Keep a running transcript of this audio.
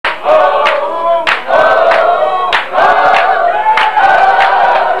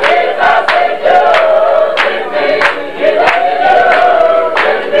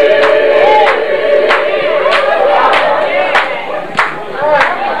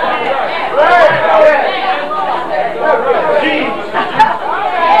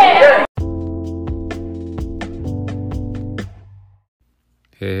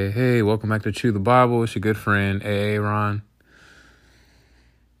back to Chew the Bible. It's your good friend, A.A. Ron.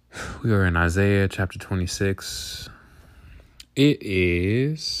 We are in Isaiah chapter 26. It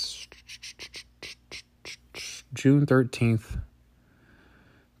is June 13th,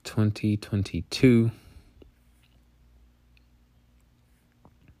 2022.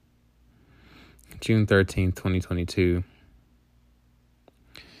 June 13th, 2022.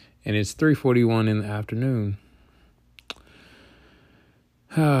 And it's 3:41 in the afternoon.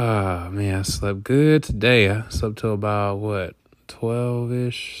 Ah, man, I slept good today. I slept till about,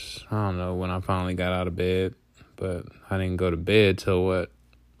 12-ish? I don't know when I finally got out of bed. But I didn't go to bed till, at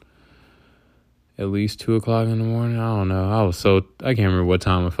least 2 o'clock in the morning? I don't know. I can't remember what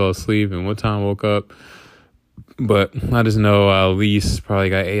time I fell asleep and what time I woke up. But I just know I at least probably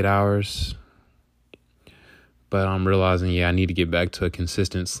got 8 hours. But I'm realizing, I need to get back to a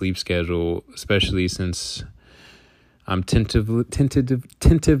consistent sleep schedule, especially since I'm tentatively,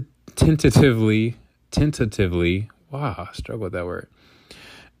 wow, I struggle with that word.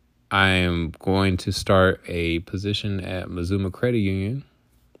 I am going to start a position at Mazuma Credit Union.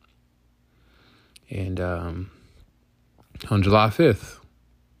 And on July 5th.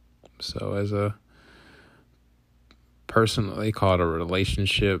 So as a person, they call it a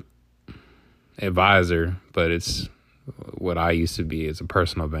relationship advisor, but it's what I used to be as a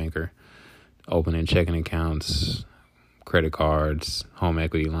personal banker, opening checking accounts, credit cards, home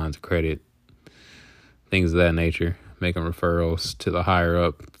equity lines of credit, things of that nature, making referrals to the higher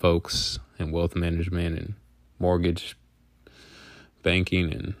up folks in wealth management and mortgage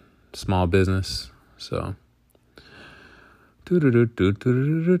banking and small business. So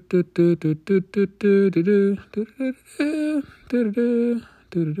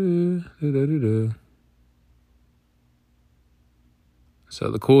So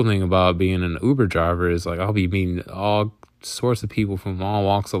the cool thing about being an Uber driver is I'll be meeting all sorts of people from all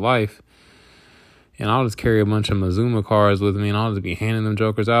walks of life. And I'll just carry a bunch of Mazuma cards with me and I'll just be handing them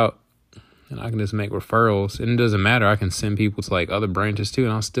jokers out. And I can just make referrals. And it doesn't matter. I can send people to other branches too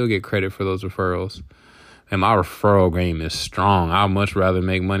and I'll still get credit for those referrals. And my referral game is strong. I'd much rather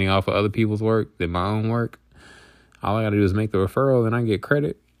make money off of other people's work than my own work. All I got to do is make the referral and I get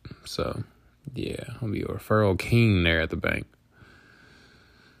credit. So, I'll be a referral king there at the bank.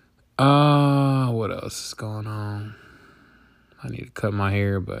 What else is going on? I need to cut my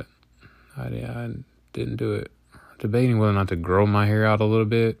hair, but I didn't do it. I'm debating whether or not to grow my hair out a little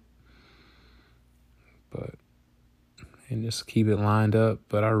bit. And just keep it lined up.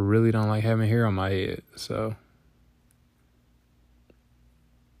 But I really don't like having hair on my head. So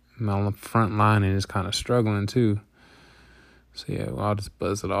my front lining is kind of struggling too. So I'll just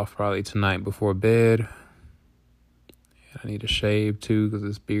buzz it off probably tonight before bed. I need to shave too because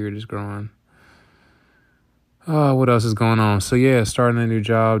this beard is growing. What else is going on? So starting a new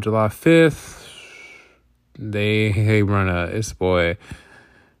job July 5th. They run I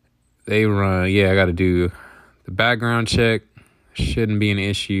got to do the background check. Shouldn't be an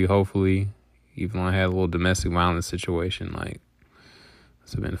issue, hopefully. Even though I had a little domestic violence situation,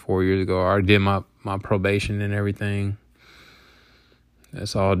 it's been 4 years ago. I already did my probation and everything.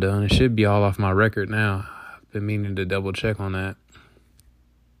 That's all done. It should be all off my record now. I've been meaning to double check on that.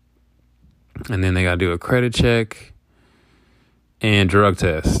 And then they got to do a credit check and drug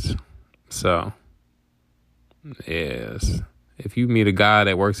test. So, yes. If you meet a guy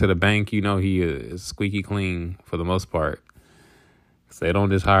that works at a bank, you know he is squeaky clean for the most part. Because they don't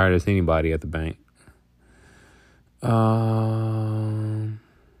just hire just anybody at the bank.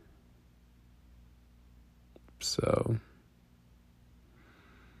 So,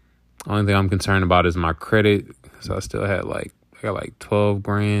 only thing I'm concerned about is my credit. So I still had I got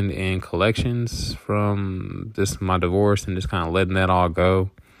 $12,000 in collections from my divorce and just kind of letting that all go.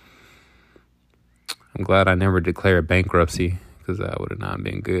 I'm glad I never declared bankruptcy because that would have not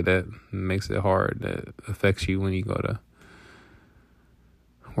been good. That makes it hard. That affects you when you go to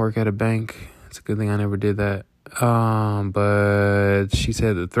work at a bank. It's a good thing I never did that. But she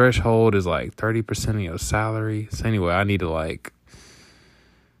said the threshold is 30% of your salary. So anyway, I need to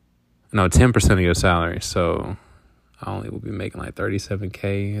 10% of your salary. So I only will be making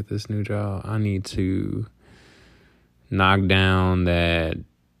 $37K at this new job. I need to knock down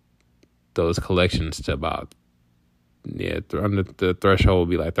those collections to about, under the threshold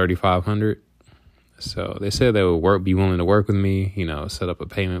will be $3,500. So they said they would be willing to work with me, set up a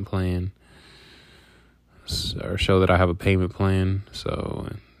payment plan or show that I have a payment plan. So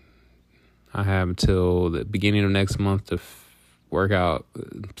I have until the beginning of next month to work out,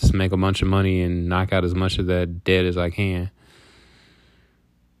 just make a bunch of money and knock out as much of that debt as I can.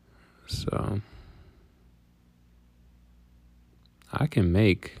 So I can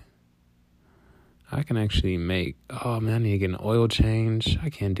make I can actually oh man, I need to get an oil change. I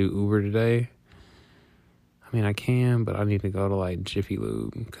can't do Uber today. I mean, I can, but I need to go to like Jiffy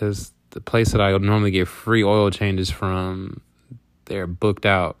Lube because the place that I normally get free oil changes from, they're booked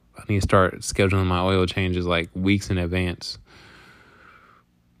out. I need to start scheduling my oil changes like weeks in advance.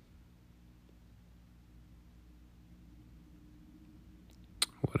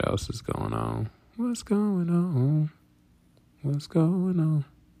 What else is going on? What's going on? What's going on?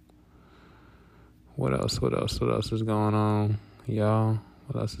 What else is going on? Y'all,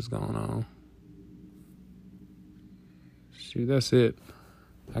 what else is going on? Shoot, that's it.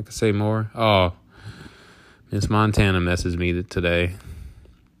 I could say more. Oh, Miss Montana messaged me today.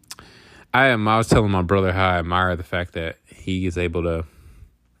 I was telling my brother how I admire the fact that he is able to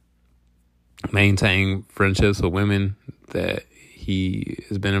maintain friendships with women that he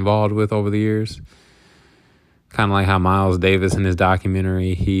has been involved with over the years. Kind of like how Miles Davis in his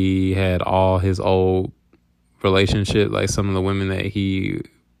documentary, he had all his old relationship, like some of the women that he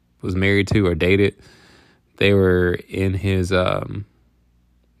was married to or dated, they were in his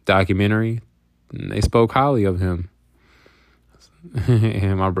documentary, and they spoke highly of him.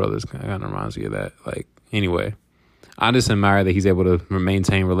 And my brother's kind of reminds me of that. Like, anyway, I just admire that he's able to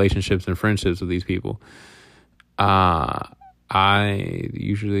maintain relationships and friendships with these people. I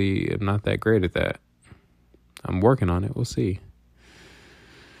usually am not that great at that. I'm working on it. We'll see.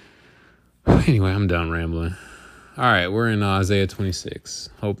 Anyway, I'm done rambling. All right, we're in Isaiah 26.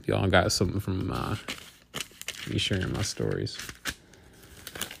 Hope y'all got something from me sharing my stories.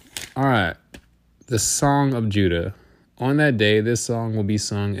 All right, the Song of Judah. On that day, this song will be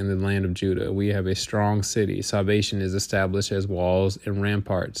sung in the land of Judah. We have a strong city. Salvation is established as walls and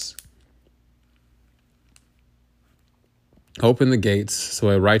ramparts. Open the gates so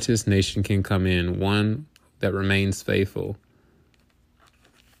a righteous nation can come in, one that remains faithful.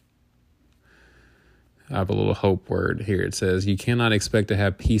 I have a little hope word here. It says, you cannot expect to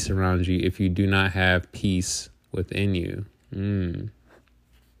have peace around you if you do not have peace within you.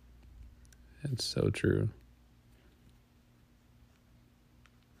 That's so true.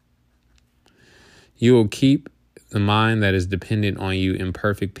 You will keep the mind that is dependent on you in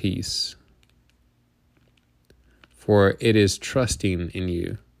perfect peace, for it is trusting in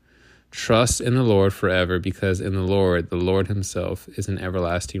you. Trust in the Lord forever, because in the Lord himself is an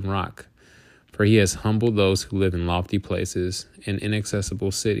everlasting rock. For he has humbled those who live in lofty places, an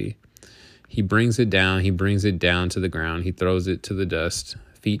inaccessible city. He brings it down to the ground. He throws it to the dust.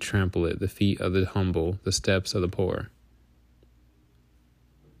 Feet trample it, the feet of the humble, the steps of the poor.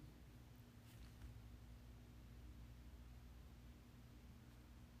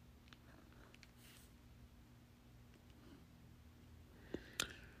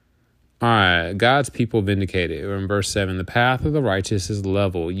 All right, God's people vindicated. We're in verse 7. The path of the righteous is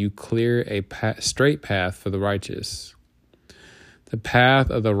level. You clear a straight path for the righteous. The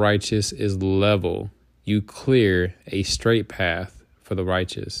path of the righteous is level. You clear a straight path for the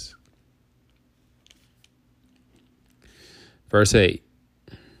righteous. Verse 8.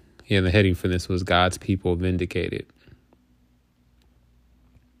 Yeah, the heading for this was God's people vindicated.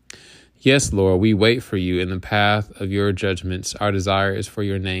 Yes, Lord, we wait for you in the path of your judgments. Our desire is for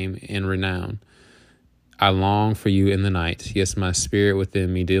your name and renown. I long for you in the night. Yes, my spirit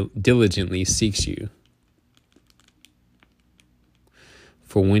within me diligently seeks you.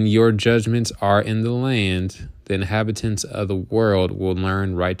 For when your judgments are in the land, the inhabitants of the world will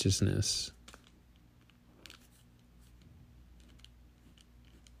learn righteousness.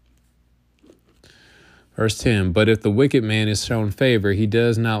 Verse 10, but if the wicked man is shown favor, he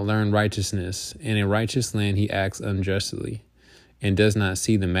does not learn righteousness. In a righteous land he acts unjustly and does not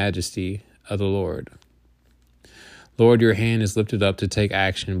see the majesty of the Lord. Lord, your hand is lifted up to take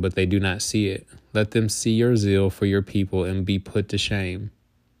action, but they do not see it. Let them see your zeal for your people and be put to shame.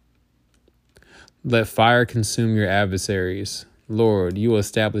 Let fire consume your adversaries. Lord, you will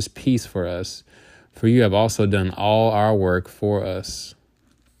establish peace for us, for you have also done all our work for us.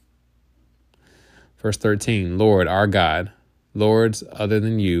 Verse 13, Lord, our God, lords other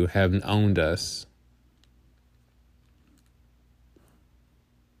than you have owned us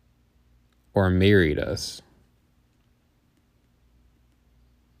or married us.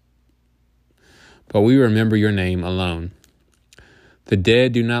 But we remember your name alone. The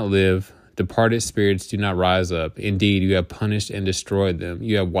dead do not live, departed spirits do not rise up. Indeed, you have punished and destroyed them.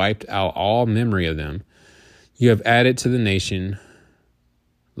 You have wiped out all memory of them. You have added to the nation,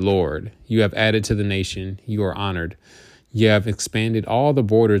 Lord, you have added to the nation, you are honored. You have expanded all the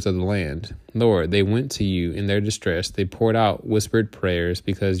borders of the land. Lord, they went to you in their distress. They poured out whispered prayers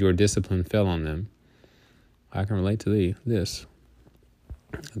because your discipline fell on them. I can relate to this.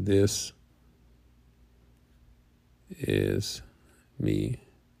 is me.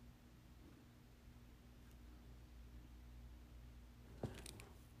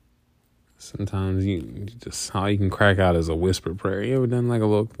 Sometimes you just, all you can crack out is a whisper prayer. You ever done like a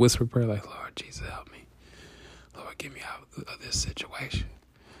little whisper prayer, like, Lord Jesus, help me. Lord, get me out of this situation.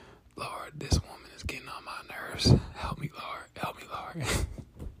 Lord, this woman is getting on my nerves. Help me, Lord. Help me, Lord.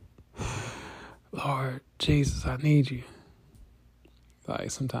 Lord Jesus, I need you.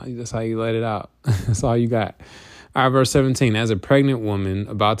 Like, sometimes that's how you let it out. That's all you got. All right, verse 17. As a pregnant woman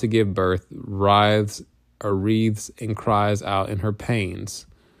about to give birth writhes and cries out in her pains,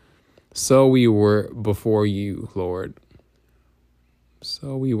 so we were before you, Lord.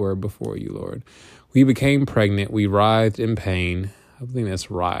 So we were before you, Lord. We became pregnant. We writhed in pain. I think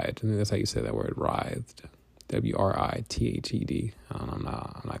that's writhed. I think that's how you say that word, writhed. W-R-I-T-H-E-D. I'm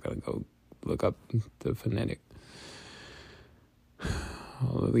not going to go look up the phonetic.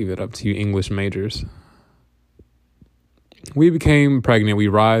 I'll leave it up to you English majors. We became pregnant. We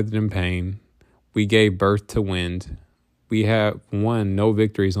writhed in pain. We gave birth to wind. We have won no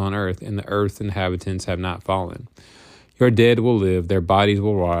victories on earth, and the earth's inhabitants have not fallen. Your dead will live, their bodies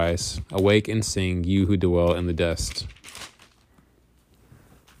will rise. Awake and sing, you who dwell in the dust.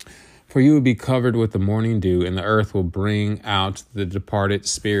 For you will be covered with the morning dew, and the earth will bring out the departed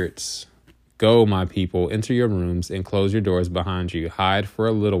spirits. Go, my people, enter your rooms and close your doors behind you. Hide for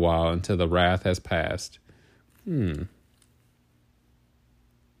a little while until the wrath has passed.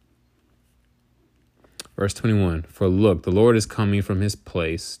 Verse 21, for look, the Lord is coming from his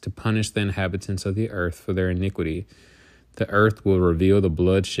place to punish the inhabitants of the earth for their iniquity. The earth will reveal the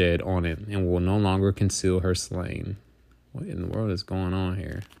blood shed on it and will no longer conceal her slain. What in the world is going on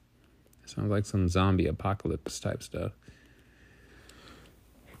here? It sounds like some zombie apocalypse type stuff.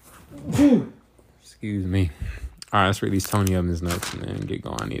 Excuse me. All right, let's release Tony Evans' notes and then get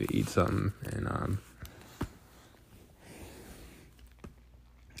going. I need to eat something. And I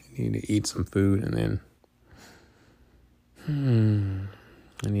need to eat some food and then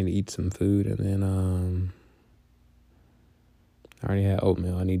I need to eat some food and then I already had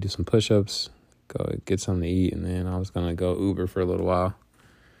oatmeal. I need to do some push-ups, go get something to eat, and then I was going to go Uber for a little while.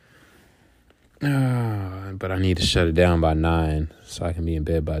 But I need to shut it down by 9 so I can be in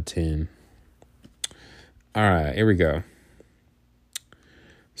bed by 10. All right, here we go.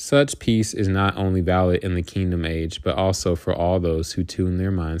 Such peace is not only valid in the kingdom age, but also for all those who tune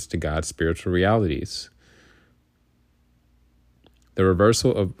their minds to God's spiritual realities. The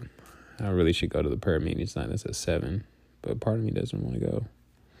reversal of... I really should go to the prayer meeting tonight. That's at 7. But part of me doesn't want to go.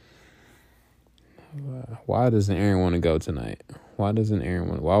 Why doesn't Aaron want to go tonight? Why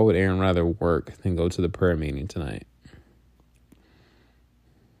would Aaron rather work than go to the prayer meeting tonight?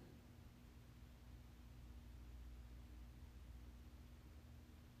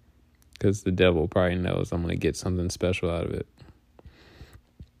 Because the devil probably knows I'm going to get something special out of it.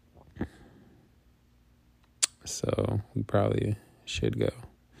 So we probably should go.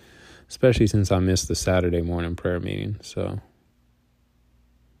 Especially since I missed the Saturday morning prayer meeting. So,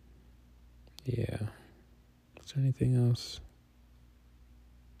 yeah. Is there anything else?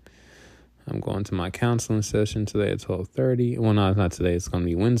 I'm going to my counseling session today at 12:30. Well, no, it's not today. It's going to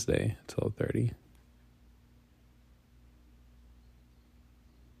be Wednesday at 12:30.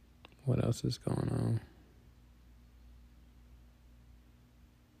 What else is going on?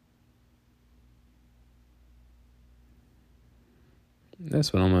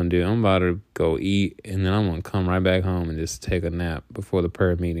 That's what I'm going to do. I'm about to go eat, and then I'm going to come right back home and just take a nap before the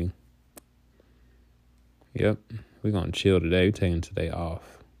prayer meeting. Yep. We're going to chill today. We're taking today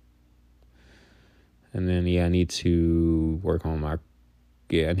off. And then, I need to work on I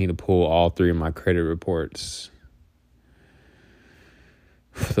need to pull all 3 of my credit reports.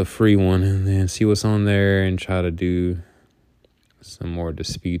 The free one, and then see what's on there and try to do some more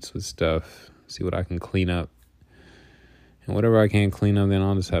disputes with stuff. See what I can clean up. And whatever I can't clean up, then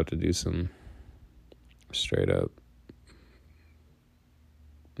I'll just have to do some straight up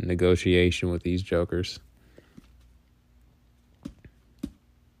negotiation with these jokers.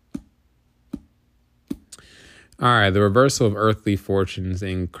 All right, the reversal of earthly fortunes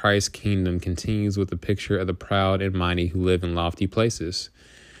in Christ's kingdom continues with the picture of the proud and mighty who live in lofty places.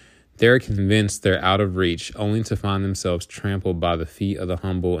 They're convinced they're out of reach, only to find themselves trampled by the feet of the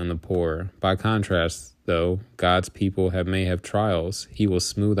humble and the poor. By contrast, though, God's people may have trials. He will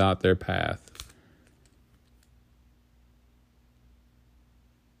smooth out their path.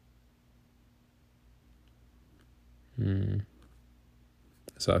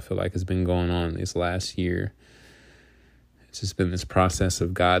 So I feel like it's been going on this last year. It's just been this process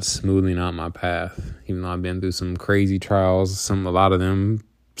of God smoothing out my path, even though I've been through some crazy trials, a lot of them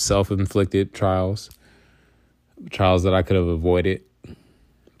self-inflicted trials. trials that I could have avoided.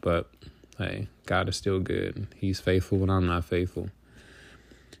 But hey, God is still good. He's faithful when I'm not faithful.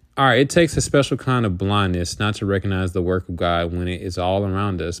 All right, it takes a special kind of blindness not to recognize the work of God when it is all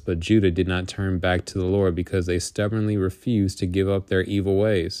around us. But Judah did not turn back to the Lord because they stubbornly refused to give up their evil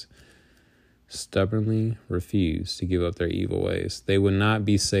ways. Stubbornly refused to give up their evil ways. They would not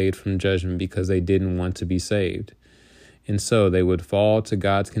be saved from judgment because they didn't want to be saved. And so they would fall to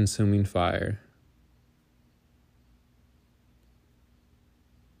God's consuming fire.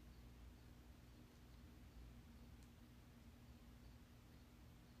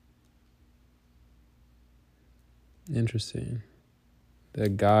 Interesting.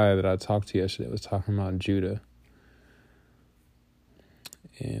 That guy that I talked to yesterday was talking about Judah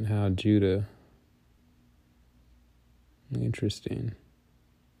and how Judah. Interesting.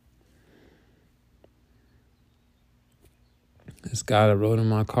 This guy that rode in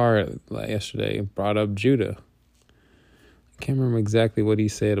my car yesterday brought up Judah. I can't remember exactly what he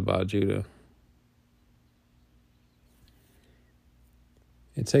said about Judah.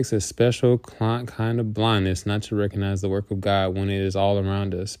 It takes a special kind of blindness not to recognize the work of God when it is all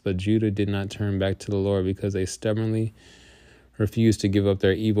around us. But Judah did not turn back to the Lord because they stubbornly refused to give up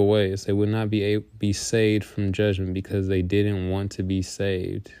their evil ways. They would not be saved from judgment because they didn't want to be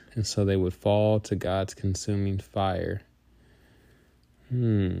saved. And so they would fall to God's consuming fire.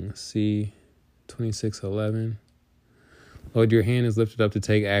 See 26:11. Lord, your hand is lifted up to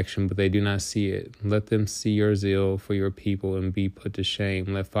take action, but they do not see it. Let them see your zeal for your people and be put to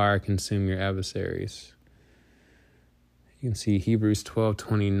shame. Let fire consume your adversaries. You can see Hebrews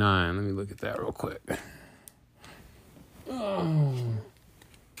 12:29. Let me look at that real quick.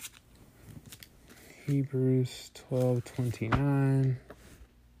 Hebrews 12:29.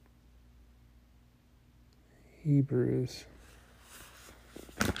 Hebrews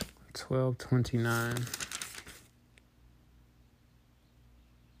 12:29.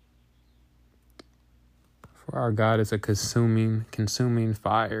 For our God is a consuming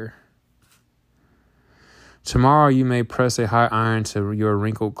fire. Tomorrow you may press a hot iron to your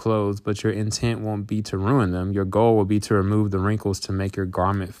wrinkled clothes, but your intent won't be to ruin them. Your goal will be to remove the wrinkles to make your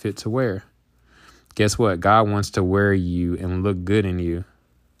garment fit to wear. Guess what? God wants to wear you and look good in you.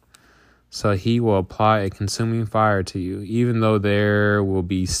 So he will apply a consuming fire to you. Even though there will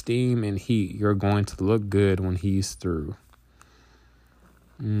be steam and heat, you're going to look good when he's through.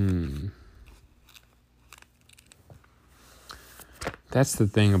 That's the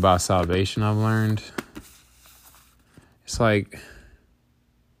thing about salvation I've learned. It's like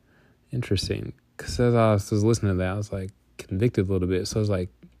interesting. Because as I was listening to that, I was like convicted a little bit. So I was like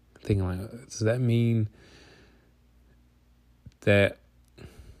thinking, like, does that mean that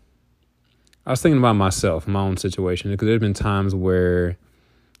I was thinking about myself, my own situation, because there's been times where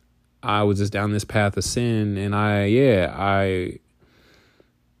I was just down this path of sin and I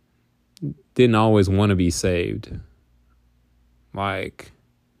didn't always want to be saved. Like,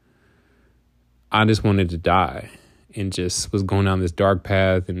 I just wanted to die and just was going down this dark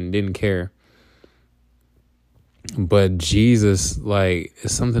path and didn't care. But Jesus, like,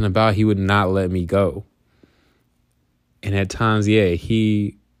 it's something about he would not let me go. And at times, at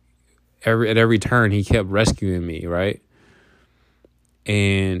every turn, he kept rescuing me, right?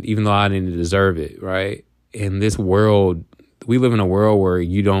 And even though I didn't deserve it, right? In this world, we live in a world where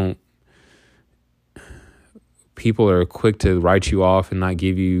people are quick to write you off and not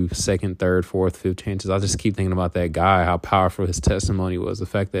give you second, third, fourth, fifth chances. I just keep thinking about that guy, how powerful his testimony was. The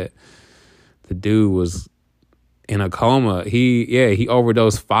fact that the dude was in a coma. He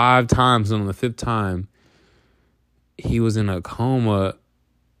overdosed 5 times, and on the 5th time, he was in a coma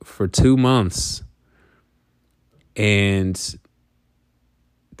for 2 months. And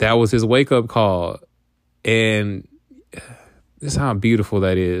that was his wake-up call. And this is how beautiful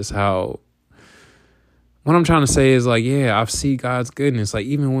that is. What I'm trying to say is, like, I see God's goodness. Like,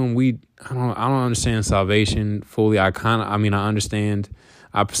 even when I don't understand salvation fully. I understand.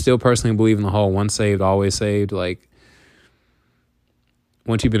 I still personally believe in the whole once saved, always saved. Like,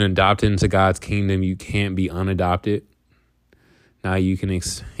 once you've been adopted into God's kingdom, you can't be unadopted. Now you can,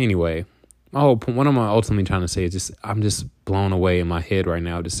 anyway. What I'm ultimately trying to say is I'm just blown away in my head right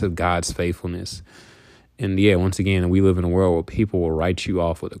now just of God's faithfulness. And once again, we live in a world where people will write you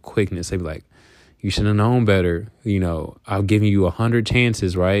off with a quickness. They be like, you should have known better. I've given you 100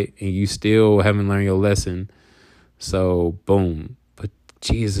 chances, right? And you still haven't learned your lesson. So, boom. But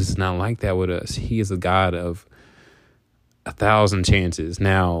Jesus is not like that with us. He is a God of 1,000 chances.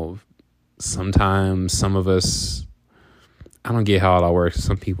 Now, sometimes some of us, I don't get how it all works.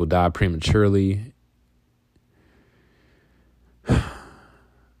 Some people die prematurely.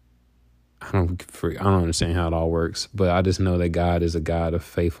 don't understand how it all works, but I just know that God is a God of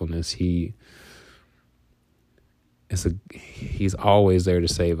faithfulness. He's always there to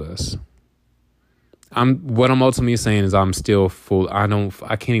save us. What I'm ultimately saying is I'm still I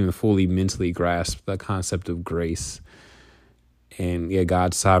can't even fully mentally grasp the concept of grace. And yeah,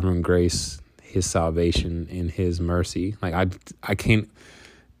 God's sovereign grace, his salvation, and his mercy. Like I can't.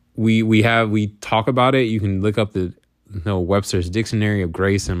 We talk about it. You can look up the Webster's Dictionary of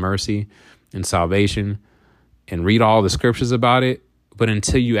Grace and Mercy and Salvation and read all the scriptures about it. But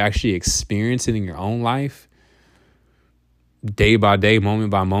until you actually experience it in your own life, day by day, moment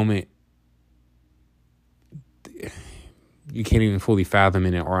by moment, you can't even fully fathom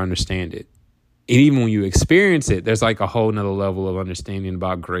it or understand it. And even when you experience it, there's like a whole nother level of understanding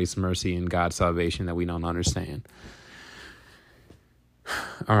about grace, mercy, and God's salvation that we don't understand.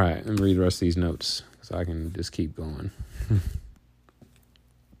 All right, let me read the rest of these notes so I can just keep going.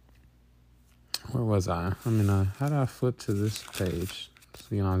 Where was I? How did I flip to this page?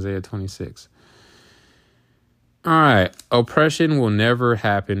 See, Isaiah 26. All right, oppression will never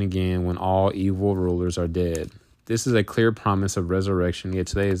happen again when all evil rulers are dead. This is a clear promise of resurrection. Yeah,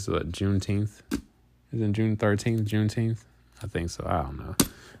 today is Juneteenth. Is it June 13th, Juneteenth? I think so. I don't know.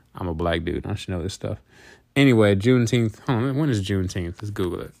 I'm a black dude. I should know this stuff. Anyway, Juneteenth. When is Juneteenth? Let's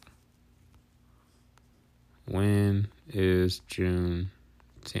Google it. When is Juneteenth?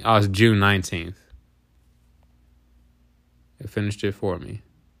 Oh, it's June 19th. It finished it for me.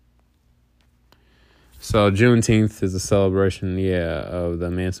 So Juneteenth is a celebration, of the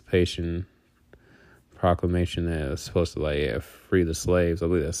Emancipation Proclamation that is supposed to free the slaves. I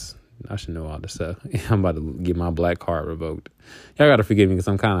believe I should know all this stuff. I'm about to get my black card revoked. Y'all got to forgive me because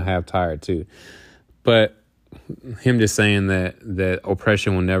I'm kind of half tired too. But him just saying that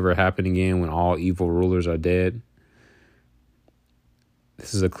oppression will never happen again when all evil rulers are dead.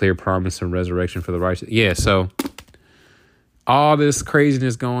 This is a clear promise of resurrection for the righteous. Yeah, so all this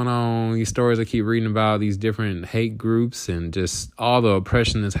craziness going on, these stories I keep reading about, these different hate groups and just all the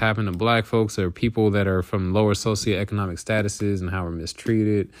oppression that's happened to black folks or people that are from lower socioeconomic statuses and how we're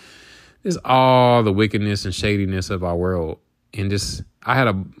mistreated. It's all the wickedness and shadiness of our world. And just, I had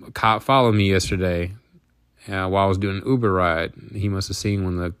a cop follow me yesterday while I was doing an Uber ride. He must have seen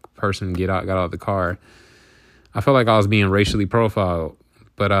when the person got out of the car. I felt like I was being racially profiled,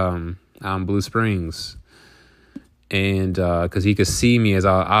 but I'm Blue Springs. And because he could see me as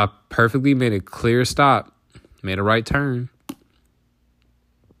I perfectly made a clear stop, made a right turn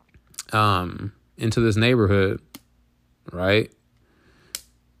into this neighborhood, right?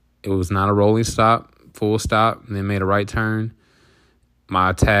 It was not a rolling stop, full stop, and then made a right turn.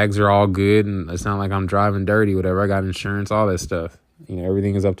 My tags are all good, and it's not like I'm driving dirty, whatever. I got insurance, all that stuff.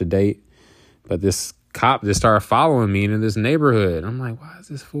 Everything is up to date. But this cop just started following me into this neighborhood. I'm like, why is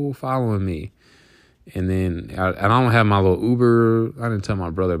this fool following me? And then I don't have my little Uber. I didn't tell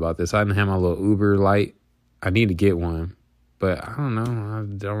my brother about this. I didn't have my little Uber light. I need to get one. But I don't know. I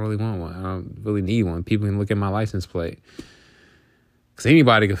don't really want one. I don't really need one. People can look at my license plate. Because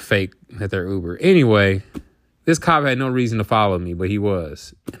anybody could fake that they're Uber. Anyway, this cop had no reason to follow me, but he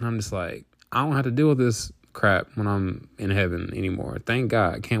was. And I'm just like, I don't have to deal with this crap when I'm in heaven anymore. Thank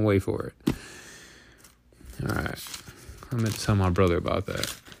God. Can't wait for it. All right. I meant to tell my brother about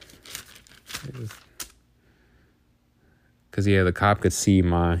that. Because, the cop could see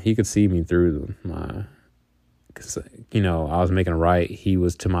he could see me through because, I was making a right. He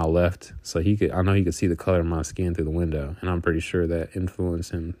was to my left. So I know he could see the color of my skin through the window. And I'm pretty sure that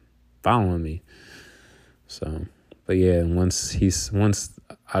influenced him following me. So, but yeah, once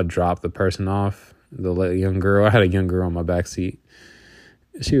I dropped the person off, the young girl, I had a young girl on my back seat.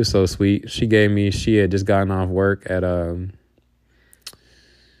 She was so sweet. She had just gotten off work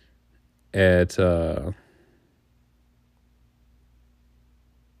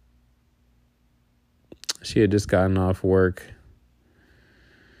she had just gotten off work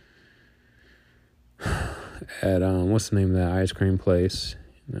at, what's the name of that ice cream place?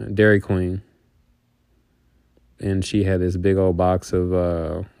 Dairy Queen. And she had this big old box of,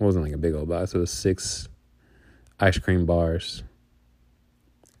 it wasn't like a big old box. It was 6 ice cream bars.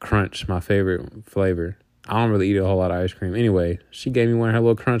 Crunch, my favorite flavor. I don't really eat a whole lot of ice cream. Anyway, she gave me one of her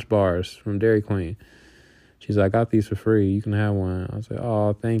little Crunch bars from Dairy Queen. She's like, I got these for free. You can have one. I was like,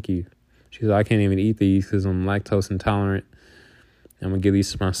 oh, thank you. She's like, I can't even eat these because I'm lactose intolerant. I'm going to give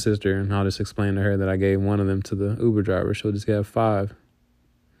these to my sister, and I'll just explain to her that I gave one of them to the Uber driver. She'll just get 5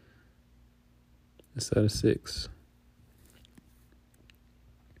 instead of 6.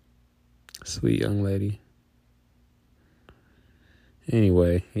 Sweet young lady.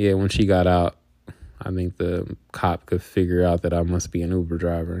 Anyway, when she got out, I think the cop could figure out that I must be an Uber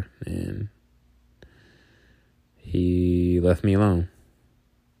driver, and he left me alone.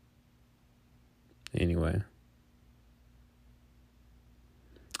 Anyway.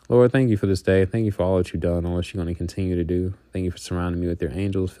 Lord, thank you for this day. Thank you for all that you've done, all that you're going to continue to do. Thank you for surrounding me with your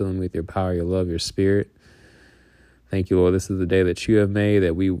angels, filling me with your power, your love, your spirit. Thank you, Lord. This is the day that you have made,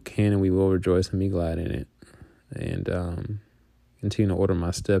 that we can and we will rejoice and be glad in it. And continue to order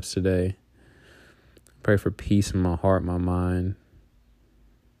my steps today. Pray for peace in my heart, my mind.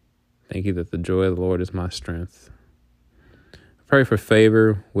 Thank you that the joy of the Lord is my strength. Pray for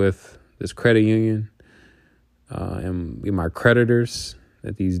favor with this credit union and my creditors,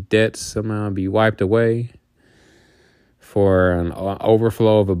 that these debts somehow be wiped away, for an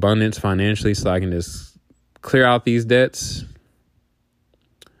overflow of abundance financially so I can just clear out these debts.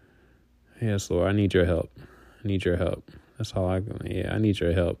 Yes, Lord, I need your help. I need your help. That's all I need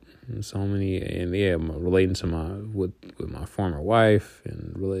your help. And so many, and relating to with my former wife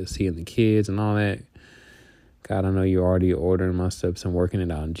and really seeing the kids and all that. God, I know you're already ordering my steps and working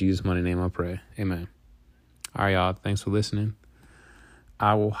it out. In Jesus' mighty name I pray. Amen. All right, y'all. Thanks for listening.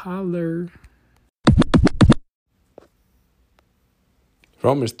 I will holler.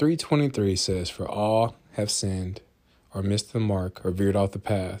 Romans 3:23 says, "For all have sinned or missed the mark or veered off the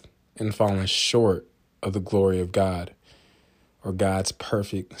path and fallen short of the glory of God," or God's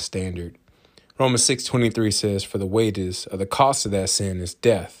perfect standard. Romans 6:23 says, "For the wages of the cost of that sin is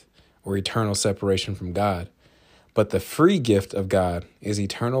death, or eternal separation from God. But the free gift of God is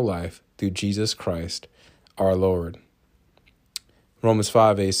eternal life through Jesus Christ, our Lord." Romans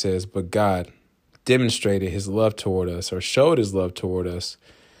 5:8 says, "But God demonstrated his love toward us," or showed his love toward us,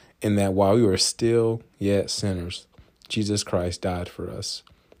 "in that while we were still yet sinners, Jesus Christ died for us."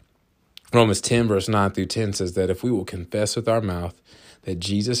 Romans 10 verse 9 through 10 says that if we will confess with our mouth that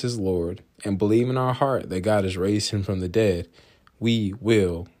Jesus is Lord and believe in our heart that God has raised him from the dead, we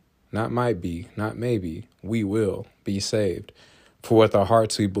will, not might be, not maybe, we will be saved. For with our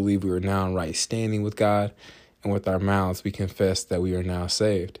hearts we believe we are now in right standing with God, and with our mouths we confess that we are now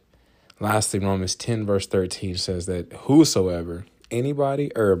saved. Lastly, Romans 10 verse 13 says that whosoever,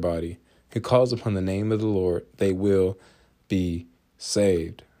 anybody, everybody, who calls upon the name of the Lord, they will be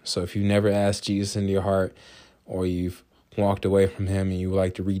saved. So if you never asked Jesus into your heart, or you've walked away from him and you would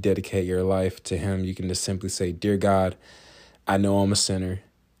like to rededicate your life to him, you can just simply say, "Dear God, I know I'm a sinner.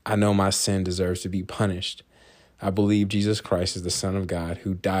 I know my sin deserves to be punished. I believe Jesus Christ is the Son of God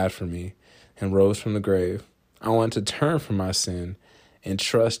who died for me and rose from the grave. I want to turn from my sin and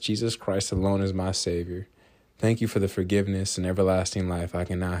trust Jesus Christ alone as my Savior. Thank you for the forgiveness and everlasting life I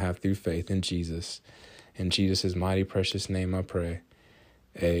can now have through faith in Jesus. In Jesus' mighty precious name I pray.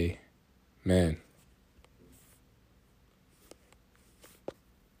 Amen."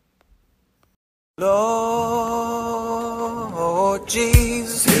 Lord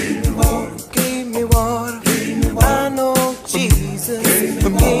Jesus, give me water. I know Jesus gave me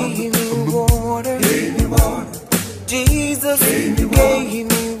water. Jesus gave me